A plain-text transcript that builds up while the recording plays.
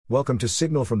Welcome to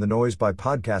Signal from the Noise by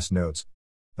Podcast Notes.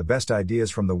 The best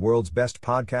ideas from the world's best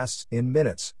podcasts in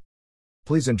minutes.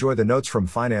 Please enjoy the notes from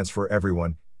Finance for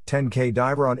Everyone, 10K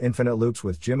Diver on Infinite Loops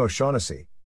with Jim O'Shaughnessy.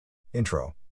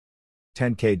 Intro.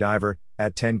 10K Diver,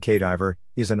 at 10K Diver,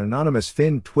 is an anonymous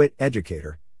FinTwit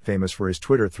educator, famous for his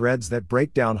Twitter threads that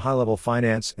break down high-level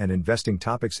finance and investing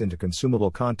topics into consumable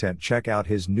content. Check out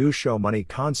his new show Money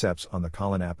Concepts on the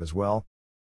Colin app as well.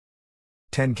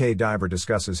 10K Diver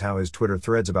discusses how his Twitter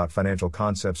threads about financial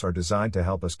concepts are designed to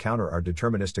help us counter our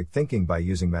deterministic thinking by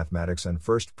using mathematics and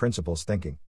first principles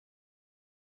thinking.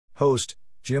 Host,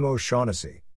 Jim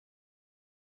O'Shaughnessy.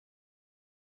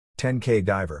 10K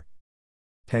Diver.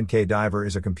 10K Diver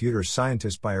is a computer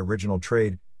scientist by original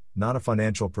trade, not a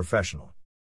financial professional.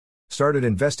 Started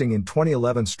investing in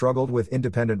 2011, struggled with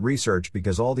independent research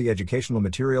because all the educational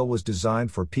material was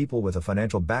designed for people with a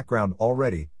financial background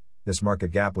already. This market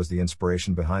gap was the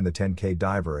inspiration behind the 10K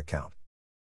Diver account.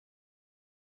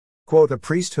 Quote, "The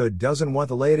priesthood doesn't want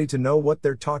the laity to know what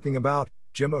they're talking about,"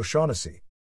 Jim O'Shaughnessy.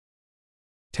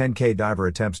 10K Diver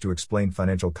attempts to explain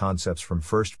financial concepts from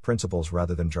first principles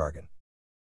rather than jargon.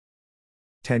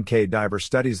 10K Diver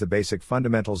studies the basic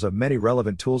fundamentals of many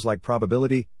relevant tools like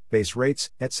probability, base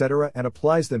rates, etc., and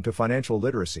applies them to financial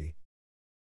literacy.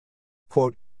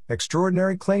 Quote,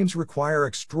 "Extraordinary claims require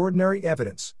extraordinary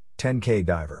evidence," 10K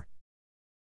Diver.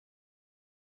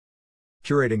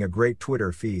 Curating a great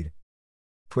Twitter feed.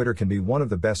 Twitter can be one of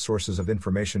the best sources of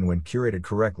information when curated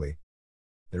correctly.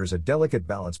 There is a delicate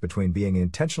balance between being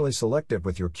intentionally selective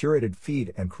with your curated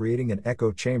feed and creating an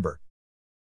echo chamber.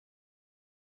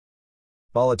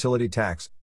 Volatility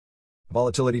tax.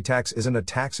 Volatility tax isn't a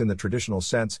tax in the traditional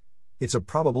sense, it's a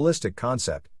probabilistic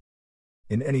concept.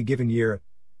 In any given year,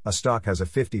 a stock has a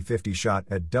 50-50 shot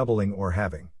at doubling or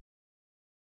halving.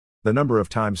 The number of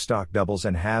times stock doubles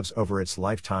and halves over its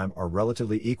lifetime are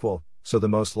relatively equal, so the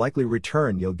most likely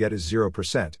return you'll get is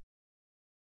 0%.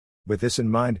 With this in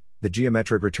mind, the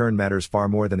geometric return matters far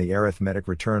more than the arithmetic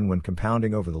return when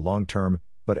compounding over the long term,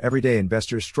 but everyday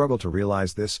investors struggle to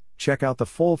realize this. Check out the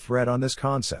full thread on this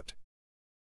concept.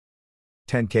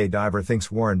 10K Diver thinks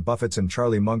Warren Buffett's and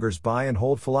Charlie Munger's buy and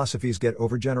hold philosophies get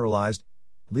overgeneralized,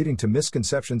 leading to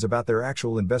misconceptions about their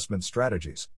actual investment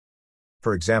strategies.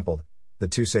 For example, the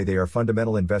two say they are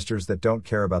fundamental investors that don't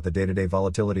care about the day-to-day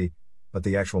volatility, but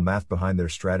the actual math behind their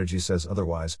strategy says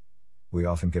otherwise. We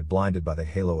often get blinded by the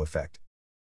halo effect.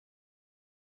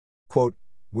 Quote,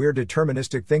 "We're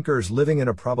deterministic thinkers living in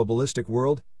a probabilistic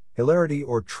world. Hilarity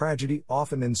or tragedy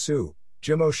often ensue,"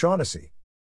 Jim O'Shaughnessy.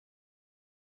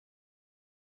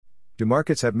 Do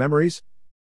markets have memories?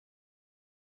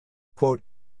 Quote,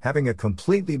 "Having a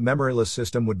completely memoryless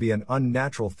system would be an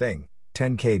unnatural thing,"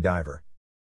 10K Diver.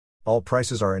 All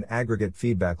prices are an aggregate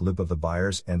feedback loop of the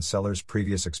buyer's and seller's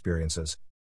previous experiences.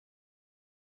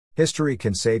 History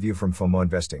can save you from FOMO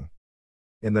investing.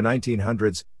 In the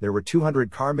 1900s, there were 200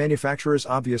 car manufacturers.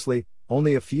 Obviously,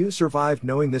 only a few survived.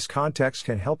 Knowing this context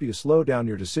can help you slow down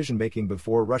your decision-making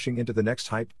before rushing into the next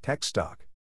hyped tech stock.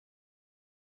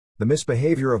 The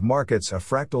Misbehavior of Markets: A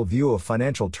Fractal View of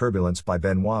Financial Turbulence by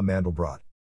Benoit Mandelbrot.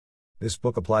 This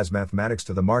book applies mathematics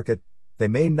to the market. They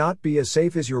may not be as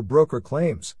safe as your broker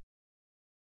claims.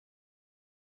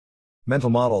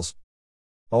 Mental models.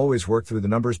 Always work through the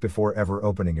numbers before ever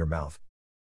opening your mouth.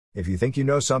 If you think you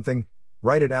know something,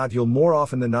 write it out. You'll more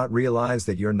often than not realize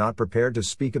that you're not prepared to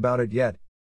speak about it yet.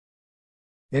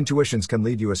 Intuitions can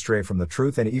lead you astray from the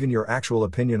truth and even your actual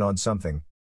opinion on something.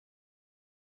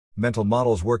 Mental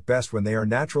models work best when they are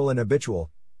natural and habitual,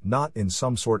 not in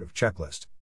some sort of checklist.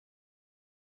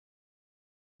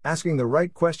 Asking the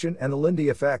right question and the Lindy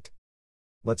effect.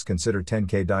 Let's consider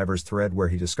 10K Diver's thread where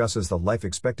he discusses the life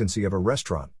expectancy of a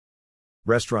restaurant.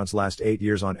 Restaurants last 8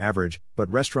 years on average, but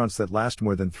restaurants that last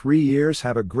more than 3 years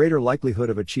have a greater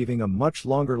likelihood of achieving a much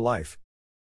longer life.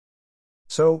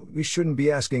 So, we shouldn't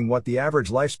be asking what the average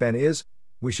lifespan is,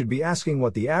 we should be asking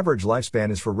what the average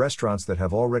lifespan is for restaurants that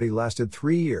have already lasted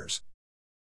 3 years.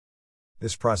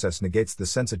 This process negates the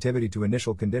sensitivity to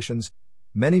initial conditions.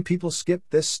 Many people skip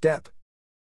this step.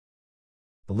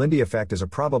 The Lindy effect is a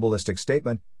probabilistic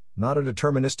statement, not a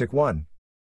deterministic one.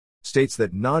 States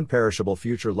that non-perishable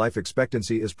future life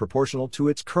expectancy is proportional to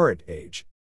its current age.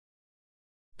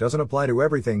 Doesn't apply to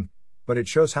everything, but it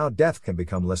shows how death can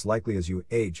become less likely as you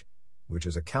age, which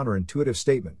is a counterintuitive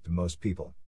statement to most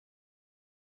people.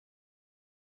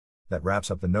 That wraps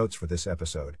up the notes for this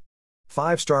episode.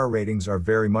 5-star ratings are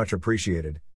very much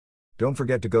appreciated. Don't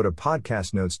forget to go to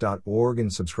podcastnotes.org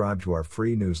and subscribe to our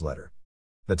free newsletter.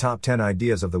 The top 10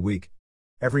 ideas of the week.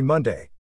 Every Monday.